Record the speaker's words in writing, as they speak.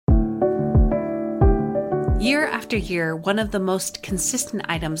Year after year, one of the most consistent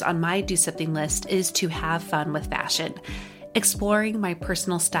items on my do something list is to have fun with fashion. Exploring my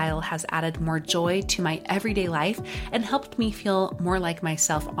personal style has added more joy to my everyday life and helped me feel more like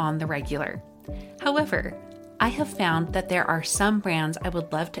myself on the regular. However, I have found that there are some brands I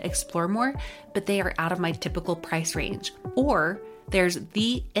would love to explore more, but they are out of my typical price range. Or there's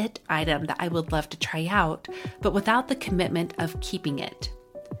the it item that I would love to try out, but without the commitment of keeping it.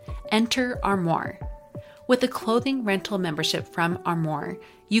 Enter Armoire. With a clothing rental membership from Armoire,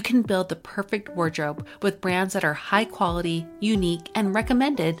 you can build the perfect wardrobe with brands that are high quality, unique, and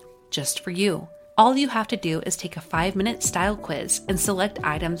recommended just for you. All you have to do is take a 5-minute style quiz and select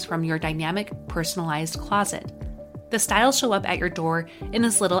items from your dynamic, personalized closet. The styles show up at your door in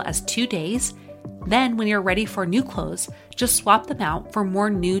as little as 2 days. Then, when you're ready for new clothes, just swap them out for more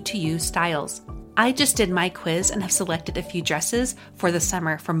new-to-you styles. I just did my quiz and have selected a few dresses for the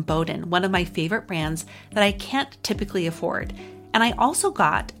summer from Boden, one of my favorite brands that I can't typically afford. And I also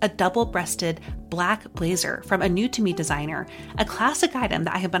got a double-breasted black blazer from a new-to-me designer, a classic item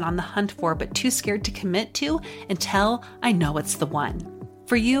that I have been on the hunt for but too scared to commit to until I know it's the one.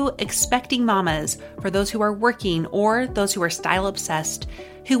 For you expecting mamas, for those who are working or those who are style-obsessed,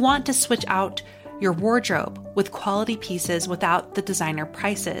 who want to switch out your wardrobe with quality pieces without the designer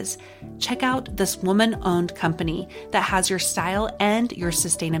prices, check out this woman-owned company that has your style and your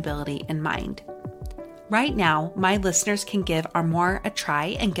sustainability in mind. Right now, my listeners can give Armoire a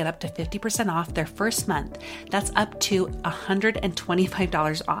try and get up to 50% off their first month. That's up to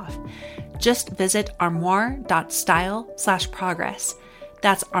 $125 off. Just visit armoire.style/progress.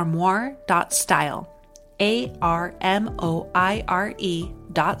 That's armoire.style.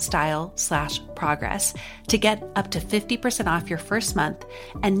 ARMOIRE.style/progress to get up to 50% off your first month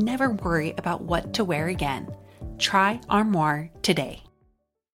and never worry about what to wear again. Try Armoire today.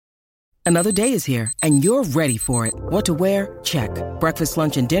 Another day is here, and you're ready for it. What to wear? Check. Breakfast,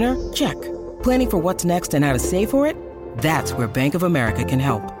 lunch, and dinner? Check. Planning for what's next and how to save for it? That's where Bank of America can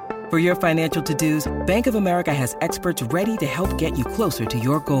help. For your financial to-dos, Bank of America has experts ready to help get you closer to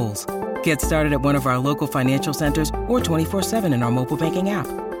your goals. Get started at one of our local financial centers or 24/7 in our mobile banking app.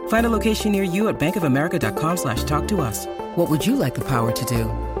 Find a location near you at bankofamerica.com/talktous. What would you like the power to do?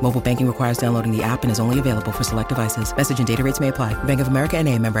 Mobile banking requires downloading the app and is only available for select devices. Message and data rates may apply. Bank of America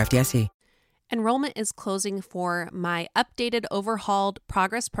N.A., member FDIC. Enrollment is closing for my updated, overhauled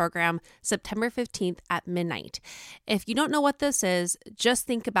Progress program September 15th at midnight. If you don't know what this is, just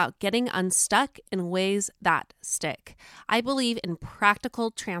think about getting unstuck in ways that stick. I believe in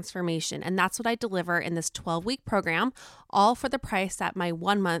practical transformation, and that's what I deliver in this 12-week program, all for the price that my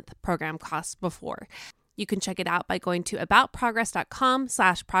 1-month program cost before. You can check it out by going to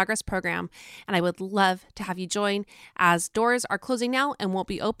aboutprogress.com/progress program, and I would love to have you join as doors are closing now and won't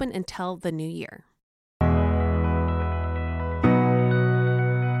be open until the new year.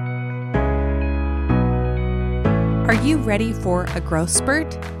 Are you ready for a growth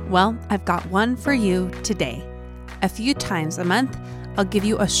spurt? Well, I've got one for you today. A few times a month, I'll give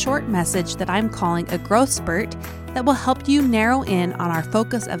you a short message that I'm calling a growth spurt that will help you narrow in on our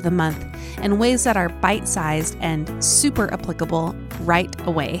focus of the month in ways that are bite-sized and super applicable right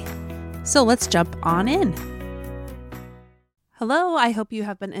away. So let's jump on in. Hello, I hope you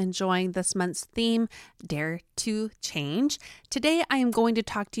have been enjoying this month's theme, Dare to Change. Today, I am going to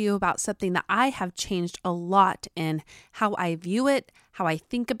talk to you about something that I have changed a lot in how I view it, how I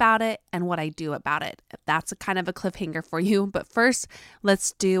think about it, and what I do about it. That's a kind of a cliffhanger for you. But first,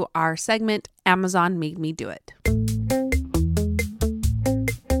 let's do our segment, Amazon Made Me Do It.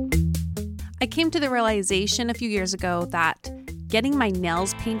 I came to the realization a few years ago that getting my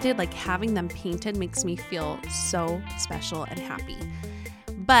nails painted, like having them painted, makes me feel so special and happy.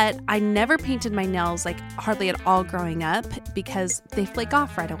 But I never painted my nails like hardly at all growing up because they flake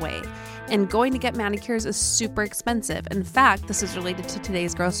off right away. And going to get manicures is super expensive. In fact, this is related to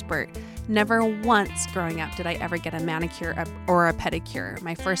today's growth spurt. Never once growing up did I ever get a manicure or a pedicure.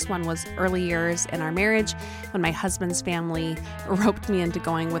 My first one was early years in our marriage when my husband's family roped me into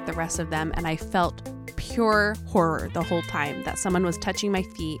going with the rest of them, and I felt pure horror the whole time that someone was touching my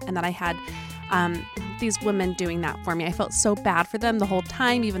feet and that I had these women doing that for me. I felt so bad for them the whole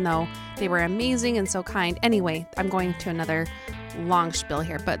time, even though they were amazing and so kind. Anyway, I'm going to another long spiel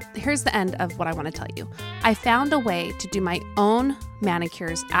here, but here's the end of what I want to tell you. I found a way to do my own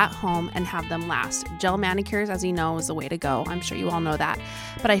manicures at home and have them last. Gel manicures, as you know, is the way to go. I'm sure you all know that.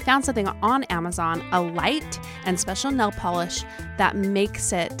 But I found something on Amazon, a light and special nail polish that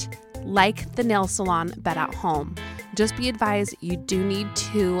makes it like the nail salon but at home. Just be advised, you do need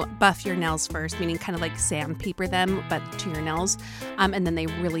to buff your nails first, meaning kind of like sandpaper them, but to your nails. And then they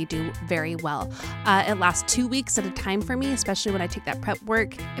really do very well. It lasts 2 weeks at a time for me, especially when I take that prep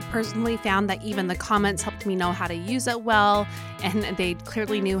work. I personally found that even the comments helped me know how to use it well, and they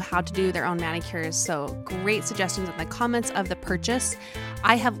clearly knew how to do their own manicures. So great suggestions in the comments of the purchase.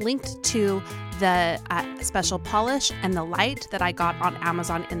 I have linked to the special polish and the light that I got on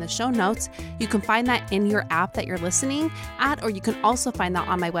Amazon in the show notes. You can find that in your app that you're listening at, or you can also find that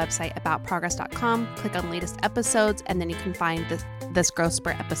on my website, aboutprogress.com. Click on latest episodes, and then you can find this Growth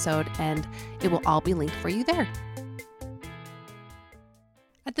Spurt episode, and it will all be linked for you there.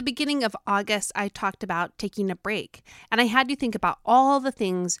 At the beginning of August, I talked about taking a break, and I had you think about all the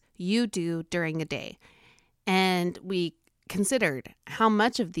things you do during a day. And we considered how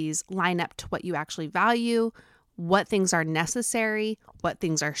much of these line up to what you actually value, what things are necessary, what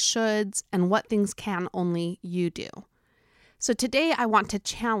things are shoulds, and what things can only you do. So today I want to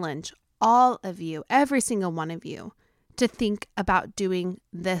challenge all of you, every single one of you, to think about doing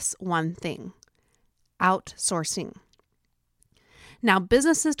this one thing: outsourcing. Now,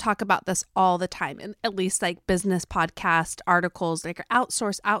 businesses talk about this all the time, and at least like business podcast articles, like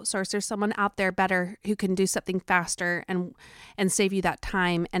outsource. There's someone out there better who can do something faster and save you that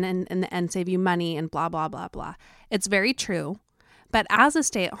time and save you money and blah, blah, blah, blah. It's very true. But as a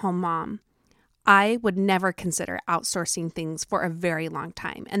stay-at-home mom, I would never consider outsourcing things for a very long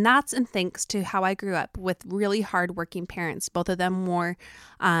time. And that's in thanks to how I grew up with really hardworking parents. Both of them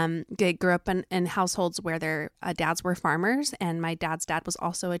they grew up in households where their dads were farmers, and my dad's dad was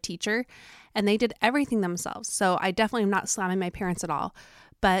also a teacher, and they did everything themselves. So I definitely am not slamming my parents at all.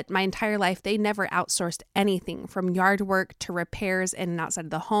 But my entire life, they never outsourced anything, from yard work to repairs in and outside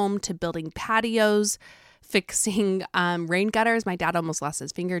of the home to building patios, fixing rain gutters. My dad almost lost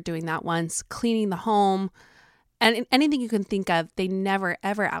his finger doing that once, cleaning the home, and anything you can think of, they never,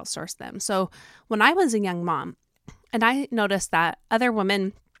 ever outsourced them. So when I was a young mom, and I noticed that other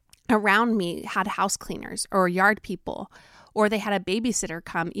women around me had house cleaners or yard people, or they had a babysitter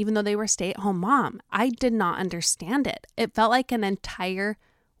come, even though they were a stay-at-home mom, I did not understand it. It felt like an entire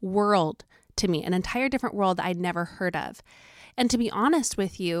world to me, an entire different world I'd never heard of. And to be honest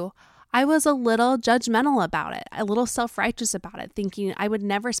with you, I was a little judgmental about it, a little self-righteous about it, thinking I would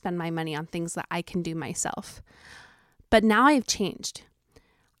never spend my money on things that I can do myself. But now I've changed.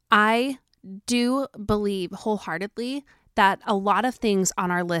 I do believe wholeheartedly that a lot of things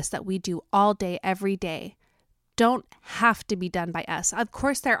on our list that we do all day, every day, don't have to be done by us. Of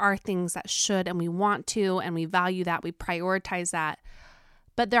course, there are things that should, and we want to, and we value that, we prioritize that.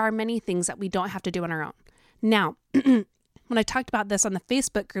 But there are many things that we don't have to do on our own. Now, when I talked about this on the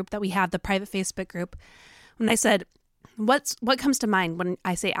Facebook group that we have, the private Facebook group, when I said, what comes to mind when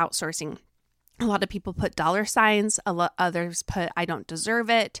I say outsourcing? A lot of people put dollar signs, others put, I don't deserve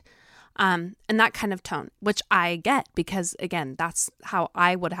it, and that kind of tone, which I get because, again, that's how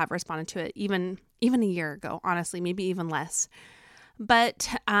I would have responded to it even a year ago, honestly, maybe even less. But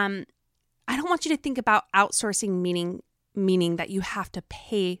I don't want you to think about outsourcing meaning that you have to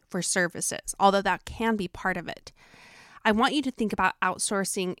pay for services, although that can be part of it. I want you to think about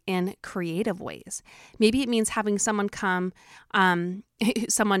outsourcing in creative ways. Maybe it means having someone come,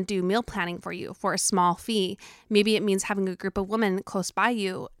 someone do meal planning for you for a small fee. Maybe it means having a group of women close by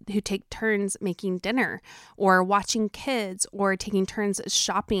you who take turns making dinner or watching kids or taking turns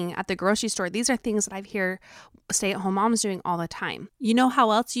shopping at the grocery store. These are things that I've heard stay-at-home moms doing all the time. You know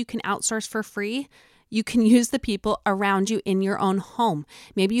how else you can outsource for free? You can use the people around you in your own home.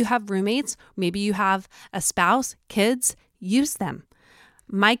 Maybe you have roommates. Maybe you have a spouse, kids. Use them.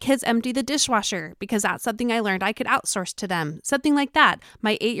 My kids empty the dishwasher because that's something I learned I could outsource to them. Something like that.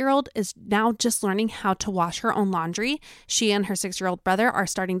 My 8-year-old is now just learning how to wash her own laundry. She and her 6-year-old brother are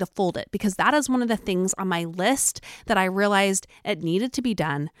starting to fold it because that is one of the things on my list that I realized it needed to be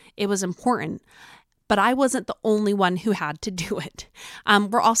done. It was important. But I wasn't the only one who had to do it.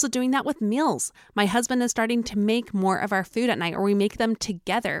 We're also doing that with meals. My husband is starting to make more of our food at night, or we make them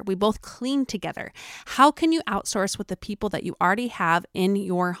together. We both clean together. How can you outsource with the people that you already have in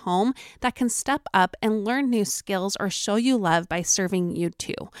your home that can step up and learn new skills or show you love by serving you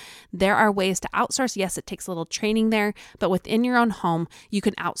too? There are ways to outsource. Yes, it takes a little training there, but within your own home, you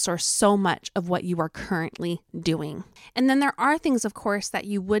can outsource so much of what you are currently doing. And then there are things, of course, that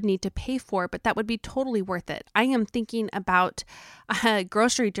you would need to pay for, but that would be totally worth it. I am thinking about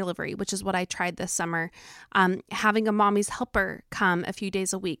grocery delivery, which is what I tried this summer, having a mommy's helper come a few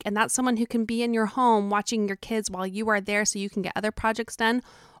days a week. And that's someone who can be in your home watching your kids while you are there so you can get other projects done.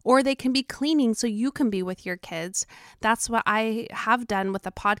 or they can be cleaning so you can be with your kids. That's what I have done with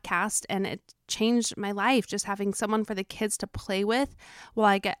the podcast, and it changed my life. Just having someone for the kids to play with while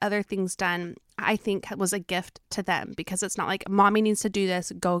I get other things done, I think was a gift to them, because it's not like mommy needs to do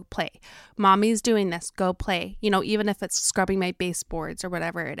this, go play. Mommy's doing this, go play. Even if it's scrubbing my baseboards or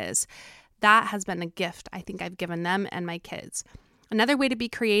whatever it is, that has been a gift I think I've given them and my kids. Another way to be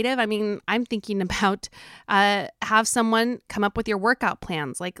creative, I'm thinking about have someone come up with your workout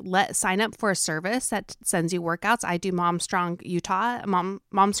plans. Like sign up for a service that sends you workouts. I do Mom Strong Utah.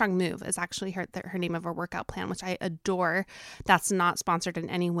 Mom Strong Move is actually her name of a workout plan, which I adore. That's not sponsored in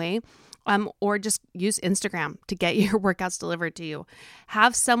any way. Or just use Instagram to get your workouts delivered to you.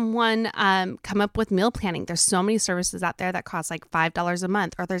 Have someone come up with meal planning. There's so many services out there that cost like $5 a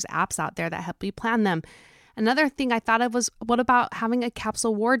month, or there's apps out there that help you plan them. Another thing I thought of was, what about having a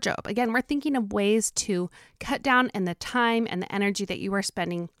capsule wardrobe? Again, we're thinking of ways to cut down in the time and the energy that you are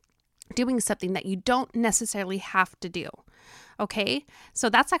spending doing something that you don't necessarily have to do. Okay, so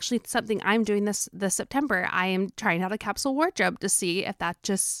that's actually something I'm doing this September. I am trying out a capsule wardrobe to see if that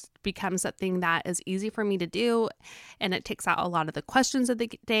just becomes something that is easy for me to do, and it takes out a lot of the questions of the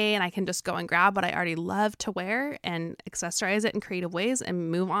day, and I can just go and grab what I already love to wear and accessorize it in creative ways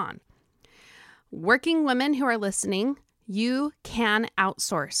and move on. Working women who are listening, you can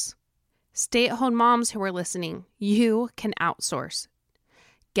outsource. Stay-at-home moms who are listening, you can outsource.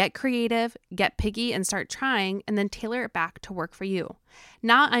 Get creative, get piggy, and start trying, and then tailor it back to work for you.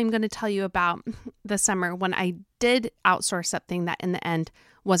 Now I'm going to tell you about the summer when I did outsource something that in the end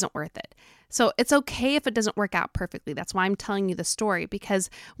wasn't worth it. So it's okay if it doesn't work out perfectly. That's why I'm telling you the story, because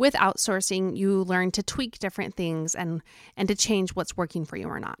with outsourcing, you learn to tweak different things and to change what's working for you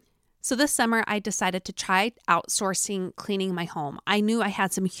or not. So this summer, I decided to try outsourcing cleaning my home. I knew I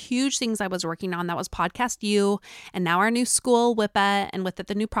had some huge things I was working on. That was Podcast U, and now our new school, WIPA, and with it,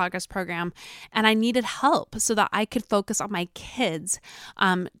 the new Progress program. And I needed help so that I could focus on my kids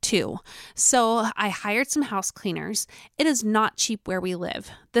too. So I hired some house cleaners. It is not cheap where we live.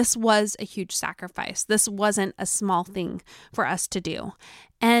 This was a huge sacrifice. This wasn't a small thing for us to do.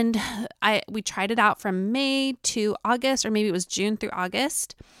 And we tried it out from May to August, or maybe it was June through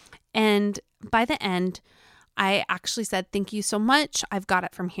August. And by the end, I actually said, thank you so much. I've got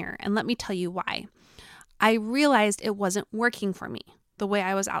it from here. And let me tell you why. I realized it wasn't working for me the way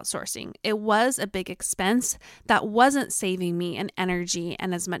I was outsourcing. It was a big expense that wasn't saving me an energy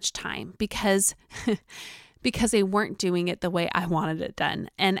and as much time because they weren't doing it the way I wanted it done.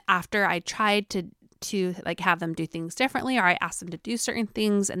 And after I tried to like have them do things differently, or I asked them to do certain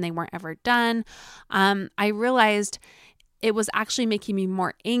things and they weren't ever done, I realized it was actually making me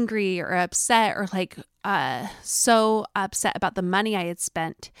more angry or upset, or like so upset about the money I had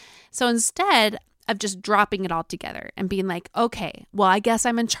spent. So instead of just dropping it all together and being like, okay, well, I guess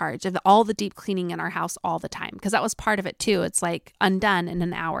I'm in charge of all the deep cleaning in our house all the time, because that was part of it too. It's like undone in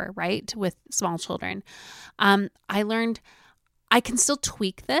an hour, right? With small children. I learned I can still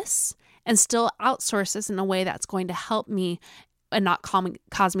tweak this and still outsource this in a way that's going to help me and not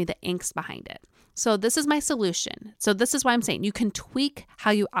cause me the angst behind it. So this is my solution. So this is why I'm saying you can tweak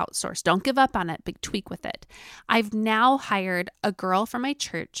how you outsource. Don't give up on it, but tweak with it. I've now hired a girl from my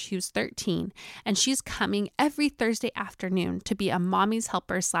church who's 13, and she's coming every Thursday afternoon to be a mommy's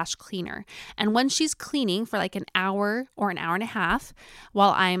helper / cleaner. And when she's cleaning for like an hour or an hour and a half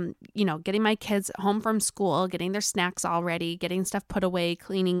while I'm, getting my kids home from school, getting their snacks all ready, getting stuff put away,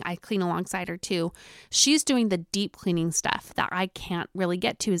 cleaning, I clean alongside her too. She's doing the deep cleaning stuff that I can't really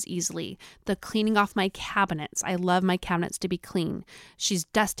get to as easily. The cleaning off my cabinets. I love my cabinets to be clean. She's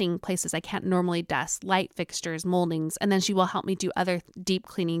dusting places I can't normally dust, light fixtures, moldings, and then she will help me do other deep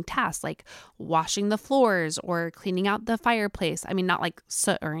cleaning tasks like washing the floors or cleaning out the fireplace. I mean, not like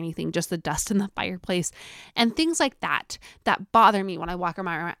soot or anything, just the dust in the fireplace and things like that bother me when I walk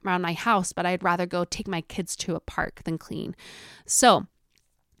around my house, but I'd rather go take my kids to a park than clean. So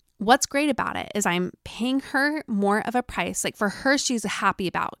what's great about it is I'm paying her more of a price. Like for her, she's happy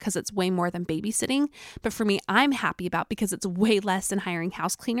about because it's way more than babysitting. But for me, I'm happy about because it's way less than hiring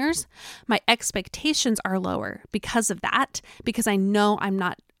house cleaners. My expectations are lower because of that, because I know I'm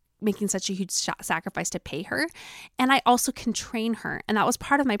not making such a huge sacrifice to pay her. And I also can train her. And that was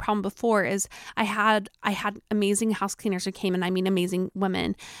part of my problem before is I had amazing house cleaners who came in, I mean, amazing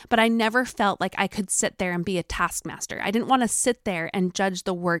women, but I never felt like I could sit there and be a taskmaster. I didn't want to sit there and judge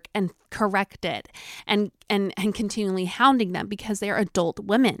the work and correct it and continually hounding them because they're adult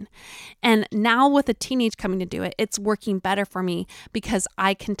women. And now with a teenage coming to do it, it's working better for me because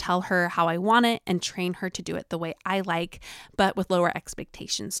I can tell her how I want it and train her to do it the way I like, but with lower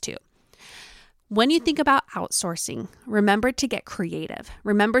expectations too. When you think about outsourcing, remember to get creative.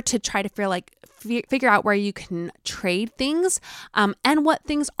 Remember to try to figure out where you can trade things and what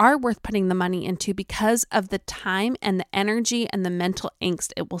things are worth putting the money into because of the time and the energy and the mental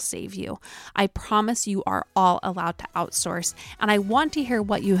angst it will save you. I promise you are all allowed to outsource, and I want to hear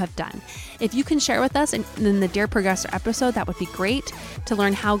what you have done. If you can share with us in the Dear Progressor episode, that would be great. To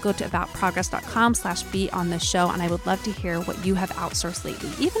learn how, go to aboutprogress.com/be on the show, and I would love to hear what you have outsourced lately,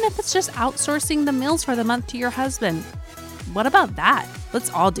 even if it's just outsourcing the meals for the month to your husband. What about that?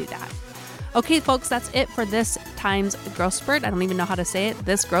 Let's all do that. Okay, folks, that's it for this time's growth spurt. I don't even know how to say it.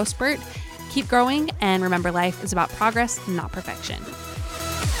 This growth spurt. Keep growing, and remember, life is about progress, not perfection.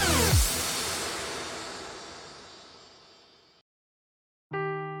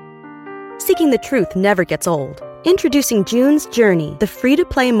 Seeking the truth never gets old. Introducing June's Journey, the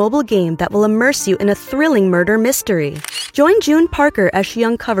free-to-play mobile game that will immerse you in a thrilling murder mystery. Join June Parker as she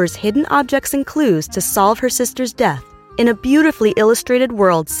uncovers hidden objects and clues to solve her sister's death in a beautifully illustrated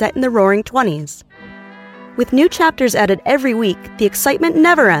world set in the Roaring '20s. With new chapters added every week, the excitement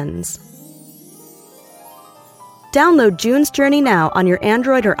never ends. Download June's Journey now on your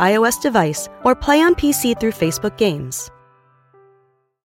Android or iOS device, or play on PC through Facebook Games.